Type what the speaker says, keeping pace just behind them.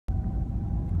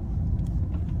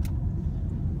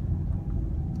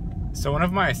So one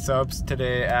of my subs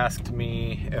today asked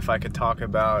me if I could talk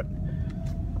about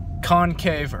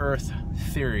concave Earth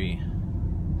theory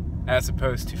as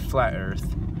opposed to flat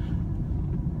Earth,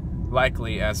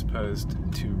 likely as opposed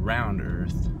to round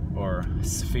Earth or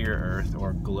sphere Earth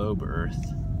or globe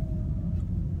Earth.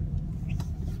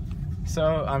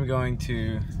 So I'm going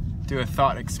to do a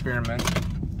thought experiment.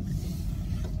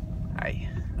 Hi,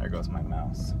 there goes my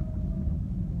mouse.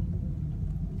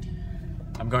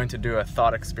 I'm going to do a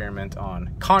thought experiment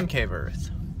on concave Earth.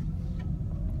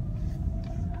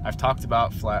 I've talked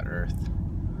about flat Earth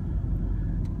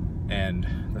and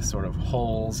the sort of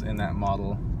holes in that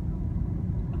model,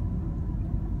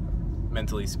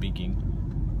 mentally speaking.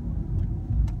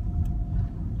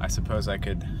 I suppose I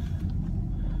could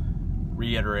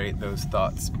reiterate those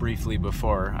thoughts briefly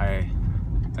before I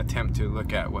attempt to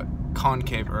look at what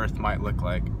concave Earth might look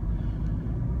like.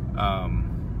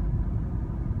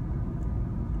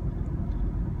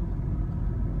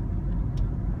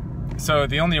 So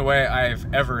the only way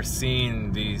I've ever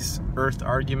seen these Earth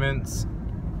arguments,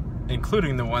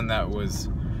 including the one that was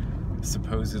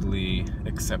supposedly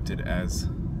accepted as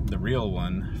the real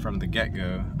one from the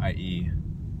get-go, i.e.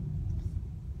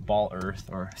 ball Earth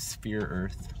or sphere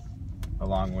Earth,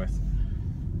 along with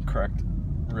correct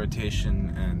rotation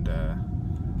and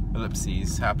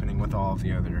ellipses happening with all of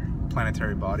the other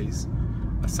planetary bodies.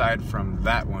 Aside from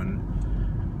that one,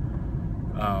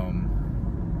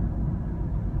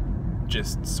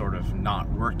 just sort of not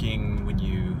working when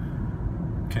you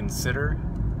consider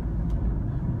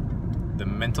the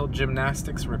mental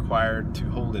gymnastics required to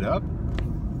hold it up.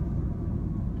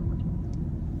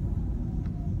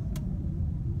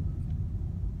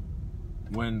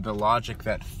 When the logic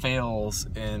that fails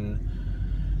in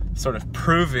sort of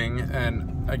proving,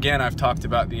 and again I've talked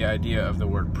about the idea of the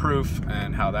word proof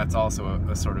and how that's also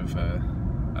a sort of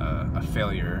a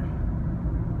failure,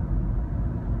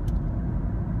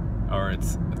 or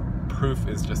it's proof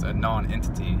is just a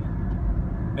non-entity.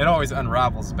 It always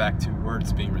unravels back to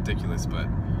words being ridiculous, but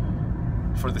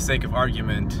for the sake of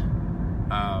argument,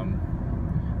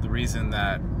 the reason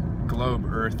that globe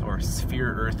Earth or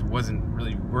sphere Earth wasn't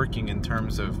really working in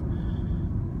terms of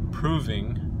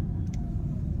proving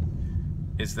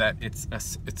is that it's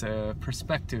a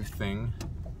perspective thing.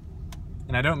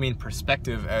 And I don't mean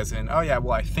perspective as in, oh yeah,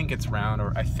 well I think it's round,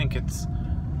 or I think it's,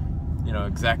 you know,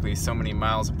 exactly so many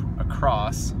miles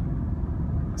across,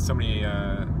 so many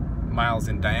miles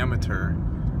in diameter,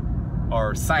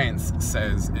 or science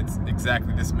says it's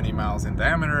exactly this many miles in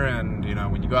diameter, and you know,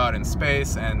 when you go out in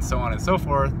space and so on and so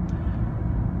forth.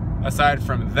 Aside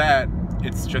from that,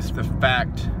 it's just the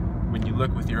fact when you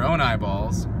look with your own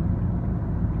eyeballs,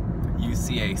 you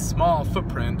see a small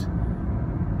footprint.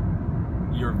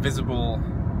 Your visible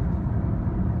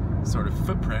sort of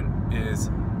footprint is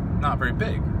not very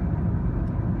big.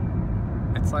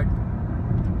 It's like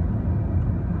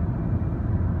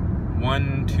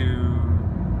 1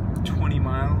 to 20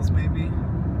 miles maybe,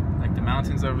 like the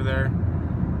mountains over there.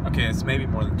 Okay, it's maybe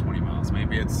more than 20 miles.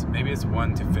 Maybe it's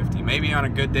 1 to 50. Maybe on a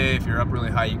good day, if you're up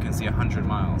really high, you can see 100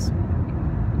 miles.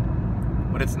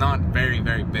 But it's not very,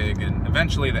 very big, and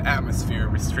eventually the atmosphere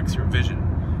restricts your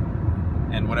vision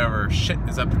and whatever shit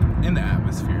is up in the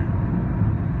atmosphere.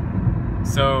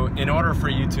 So in order for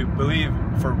you to believe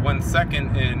for 1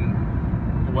 second in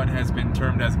what has been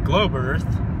termed as globe Earth,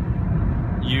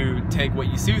 you take what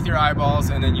you see with your eyeballs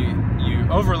and then you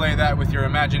overlay that with your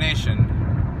imagination,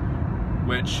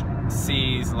 which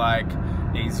sees like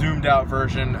a zoomed out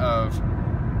version of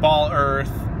ball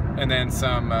Earth and then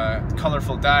some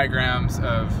colorful diagrams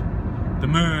of the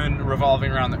moon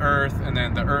revolving around the Earth, and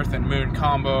then the Earth and moon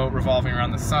combo revolving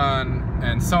around the sun,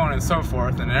 and so on and so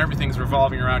forth, and then everything's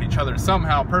revolving around each other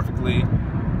somehow perfectly,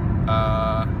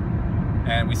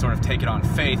 and we sort of take it on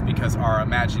faith because our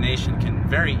imagination can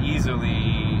very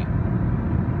easily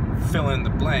fill in the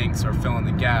blanks or fill in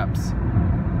the gaps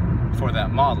for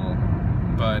that model.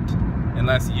 But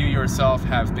unless you yourself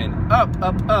have been up,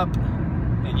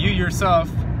 and you yourself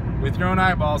with your own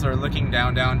eyeballs are looking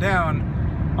down, down,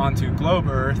 down onto globe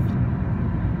Earth,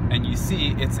 and you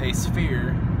see it's a sphere,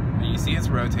 and you see it's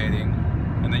rotating,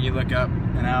 and then you look up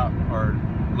and out, or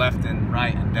left and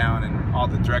right and down, and all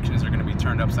the directions are going to be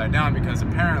turned upside down because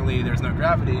apparently there's no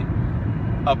gravity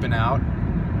up and out,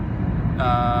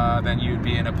 then you'd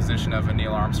be in a position of a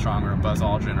Neil Armstrong or a Buzz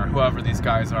Aldrin or whoever these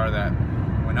guys are that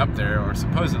went up there or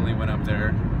supposedly went up there,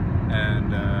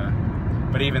 and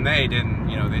but even they didn't,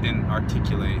 you know, they didn't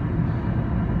articulate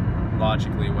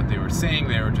logically what they were seeing.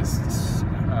 They were just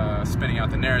spinning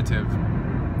out the narrative,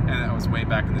 and that was way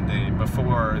back in the day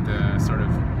before the sort of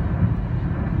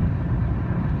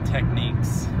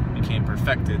techniques became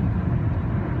perfected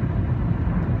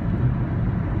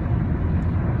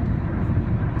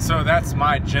So that's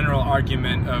my general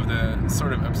argument of the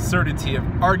sort of absurdity of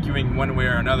arguing one way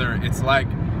or another. It's like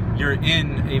you're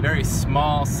in a very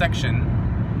small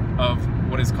section of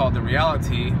what is called the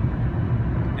reality,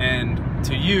 and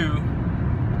to you,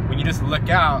 when you just look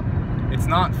out, it's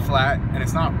not flat, and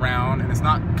it's not round, and it's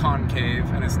not concave,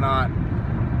 and it's not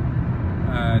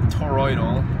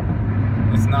toroidal,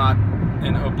 it's not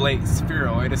an oblate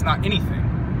spheroid, it's not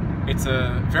anything. It's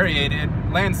a variated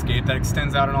landscape that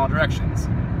extends out in all directions.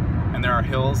 And there are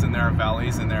hills, and there are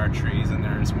valleys, and there are trees, and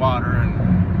there's water,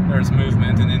 and there's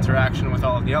movement and interaction with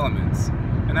all of the elements.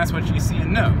 And that's what you see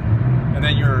and know. And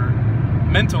then your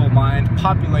mental mind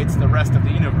populates the rest of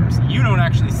the universe. You don't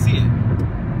actually see it.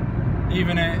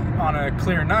 Even on a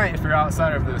clear night, if you're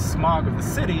outside of the smog of the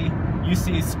city, you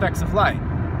see specks of light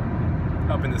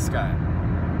up in the sky.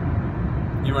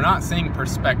 You are not seeing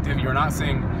perspective. You are not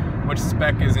seeing which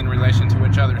speck is in relation to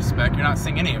which other speck. You're not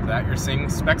seeing any of that. You're seeing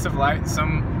specks of light,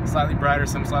 some slightly brighter,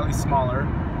 some slightly smaller,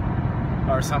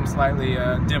 or some slightly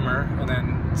dimmer, and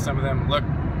then some of them look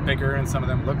bigger and some of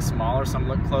them look smaller, some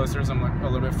look closer, some look a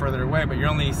little bit further away, but you're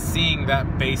only seeing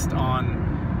that based on,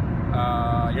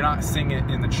 you're not seeing it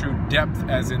in the true depth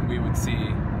as in we would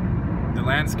see the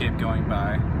landscape going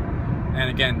by.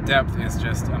 And again, depth is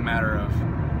just a matter of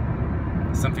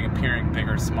something appearing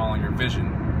bigger or small in your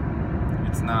vision.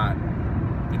 It's not,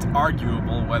 it's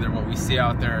arguable whether what we see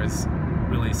out there is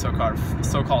really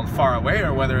so-called far away,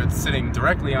 or whether it's sitting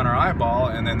directly on our eyeball,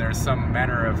 and then there's some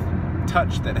manner of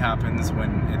touch that happens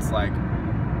when it's like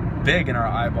big in our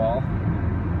eyeball.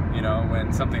 You know,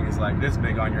 when something is like this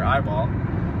big on your eyeball,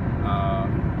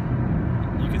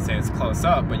 you could say it's close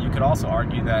up, but you could also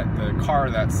argue that the car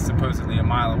that's supposedly a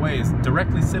mile away is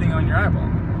directly sitting on your eyeball.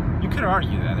 You could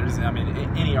argue that. There's, I mean,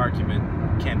 any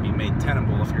argument can be made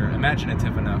tenable if you're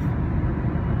imaginative enough.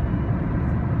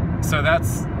 So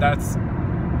that's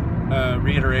a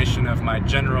reiteration of my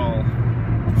general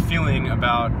feeling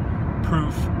about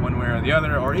proof one way or the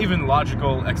other, or even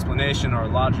logical explanation or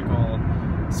logical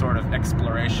sort of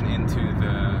exploration into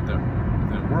the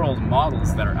world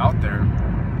models that are out there.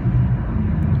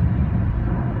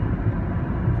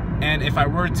 And if I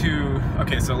were to,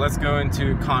 okay, so let's go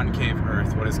into concave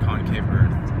Earth. What is concave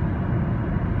Earth?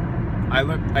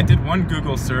 I did one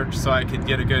Google search so I could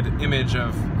get a good image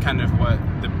of kind of what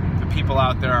the people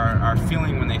out there are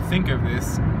feeling when they think of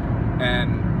this.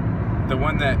 And the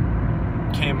one that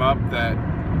came up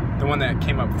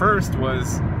first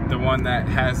was the one that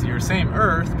has your same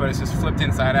Earth, but it's just flipped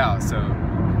inside out. So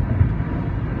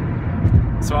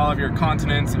all of your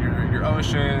continents and your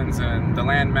oceans and the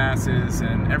land masses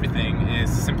and everything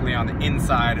is simply on the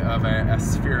inside of a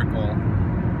spherical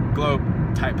globe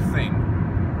type thing.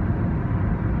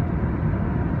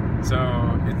 So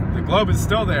the globe is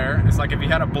still there. It's like if you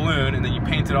had a balloon and then you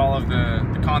painted all of the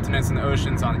continents and the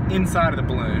oceans on the inside of the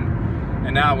balloon,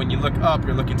 and now when you look up,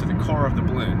 you're looking to the core of the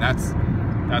balloon. That's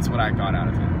what I got out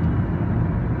of it.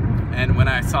 And when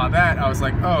I saw that, I was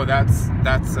like, oh, that's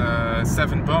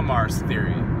Seven Bomar's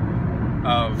theory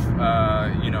of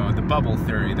you know, the bubble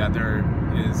theory, that there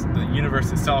is, the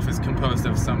universe itself is composed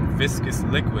of some viscous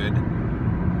liquid,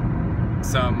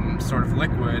 some sort of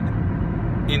liquid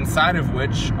inside of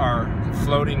which are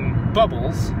floating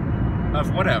bubbles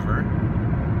of whatever.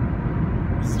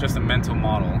 This is just a mental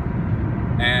model.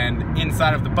 And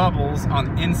inside of the bubbles, on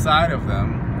the inside of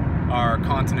them, are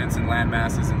continents and land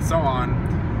masses and so on.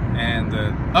 And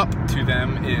the up to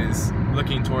them is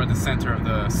looking toward the center of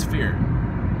the sphere.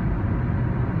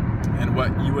 And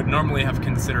what you would normally have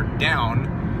considered down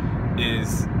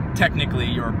is technically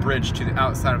your bridge to the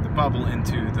outside of the bubble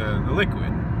into the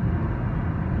liquid.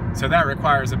 So that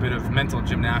requires a bit of mental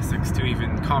gymnastics to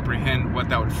even comprehend what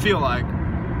that would feel like.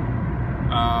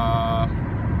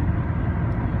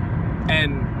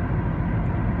 And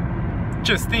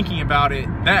just thinking about it,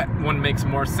 that one makes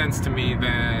more sense to me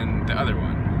than the other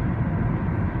one.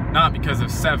 Not because of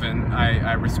Seven.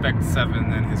 I respect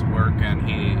Seven and his work, and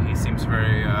he seems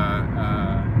very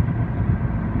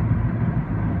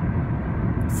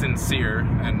sincere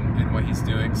in what he's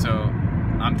doing, so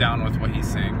I'm down with what he's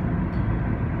saying.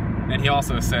 And he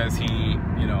also says he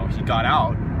got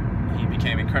out, he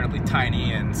became incredibly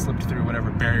tiny and slipped through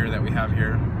whatever barrier that we have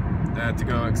here to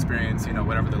go experience, you know,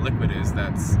 whatever the liquid is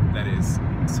that is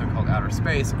so-called outer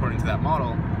space according to that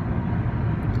model.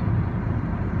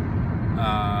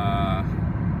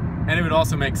 And it would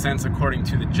also make sense according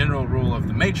to the general rule of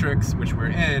the Matrix, which we're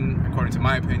in, according to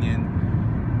my opinion,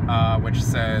 which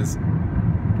says,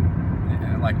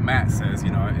 like Matt says, you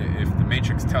know, if the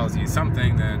Matrix tells you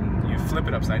something, then you flip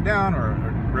it upside down or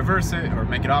reverse it or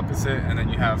make it opposite, and then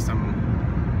you have some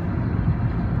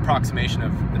approximation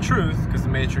of the truth, because the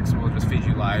Matrix will just feed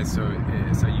you lies so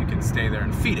you can stay there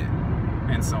and feed it,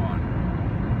 and so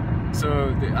on.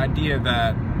 So the idea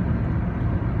that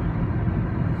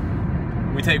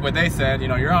we take what they said, you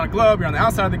know, you're on a globe, you're on the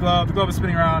outside of the globe is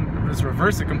spinning around, just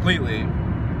reverse it completely.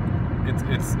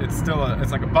 It's still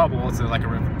it's like a bubble, it's like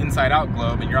a inside out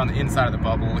globe, and you're on the inside of the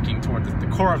bubble looking toward the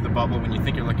core of the bubble when you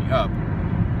think you're looking up.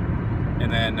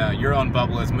 And then your own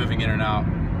bubble is moving in and out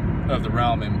of the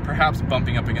realm and perhaps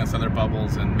bumping up against other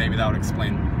bubbles, and maybe that would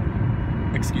explain,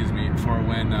 excuse me, for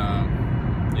when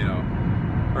you know,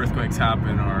 earthquakes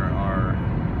happen, or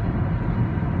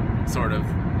sort of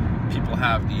people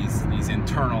have these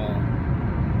internal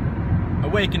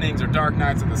awakenings or dark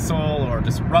nights of the soul, or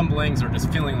just rumblings, or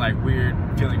just feeling weird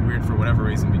for whatever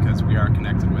reason, because we are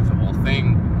connected with the whole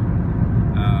thing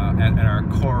at our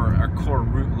core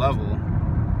root level.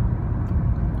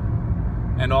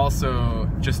 And also,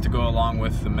 just to go along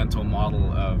with the mental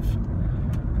model of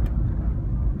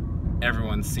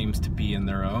everyone seems to be in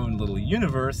their own little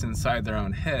universe inside their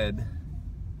own head,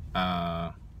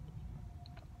 and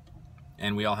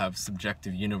we all have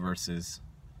subjective universes,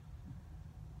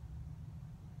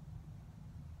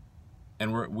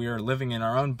 and we are living in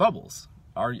our own bubbles.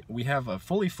 We have a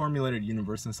fully formulated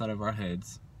universe inside of our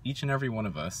heads, each and every one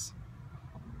of us,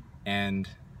 and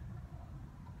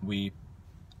we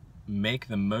make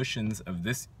the motions of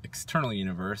this external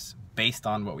universe based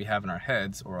on what we have in our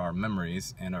heads, or our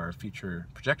memories and our future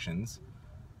projections.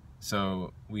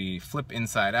 So we flip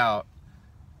inside out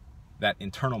that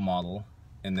internal model,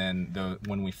 and then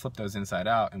when we flip those inside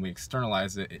out and we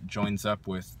externalize it, it joins up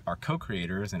with our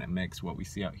co-creators, and it makes what we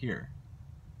see out here.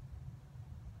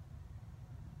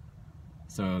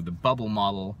 So the bubble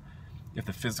model, if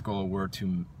the physical were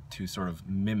to sort of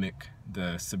mimic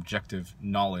the subjective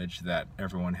knowledge that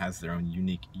everyone has their own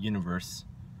unique universe,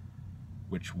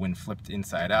 which when flipped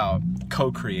inside out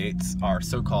co-creates our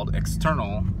so-called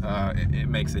external, it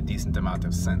makes a decent amount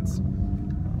of sense.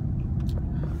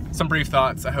 Some brief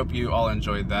thoughts. I hope you all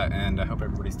enjoyed that, and I hope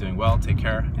everybody's doing well. Take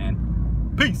care,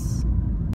 and peace!